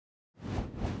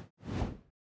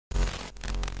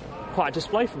quite a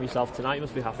display from yourself tonight. You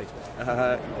must be happy.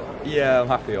 Yeah, I'm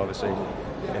happy. Obviously,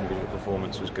 the individual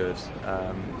performance was good.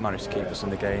 Managed to keep us in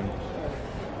the game.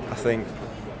 I think,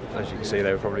 as you can see,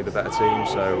 they were probably the better team,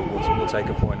 so we'll take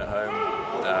a point at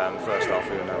home. First half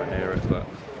we were nowhere near it, but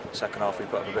second half we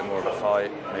put up a bit more of a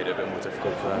fight, made it a bit more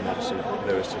difficult for them. Obviously,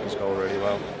 Lewis took his goal really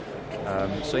well.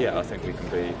 So yeah, I think we can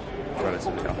be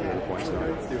relatively happy with the points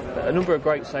tonight. A number of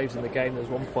great saves in the game. There was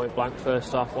 1 point blank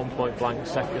first half, 1 point blank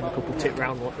second, and a couple tipped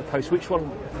round the post. Which one,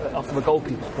 from a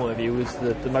goalkeeper's point of view, was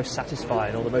the most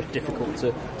satisfying or the most difficult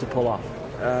to pull off?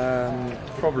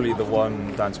 Probably the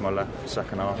one down to my left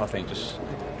second half. I think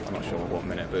I'm not sure what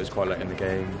minute, but it was quite late in the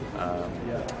game.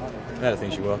 The other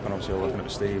things you work on, obviously, you're working up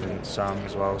with Steve and Sam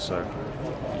as well, so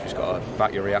you just got to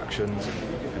back your reactions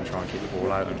and try and keep the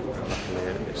ball out, and luckily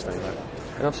it stayed out.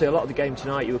 And obviously a lot of the game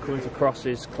tonight you were coming for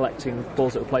crosses, collecting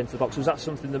balls that were played into the box. Was that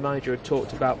something the manager had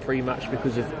talked about pre-match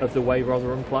because of the way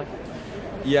Rotherham play?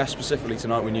 Yeah, specifically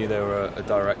tonight we knew they were a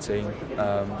direct team,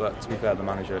 but to be fair, the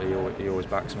manager he always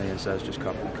backs me and says just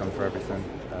come for everything,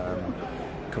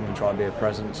 come and try and be a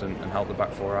presence and help the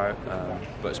back four out,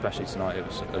 but especially tonight it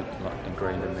was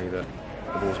ingrained in me that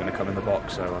the ball's going to come in the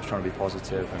box, so I was trying to be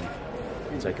positive and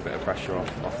take a bit of pressure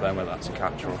off them, whether that's a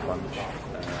catch or a punch.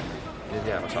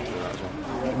 Yeah, I was happy with that as well.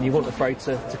 And you weren't afraid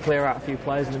to clear out a few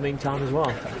players in the meantime as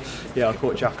well? Yeah, I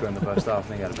caught Jacko in the first half. I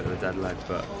think he had a bit of a dead leg,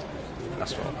 but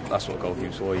that's what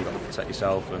goalkeepers for. You've got to protect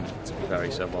yourself, and to be fair,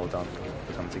 he said well done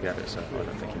for coming to get it, so I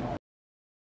don't think he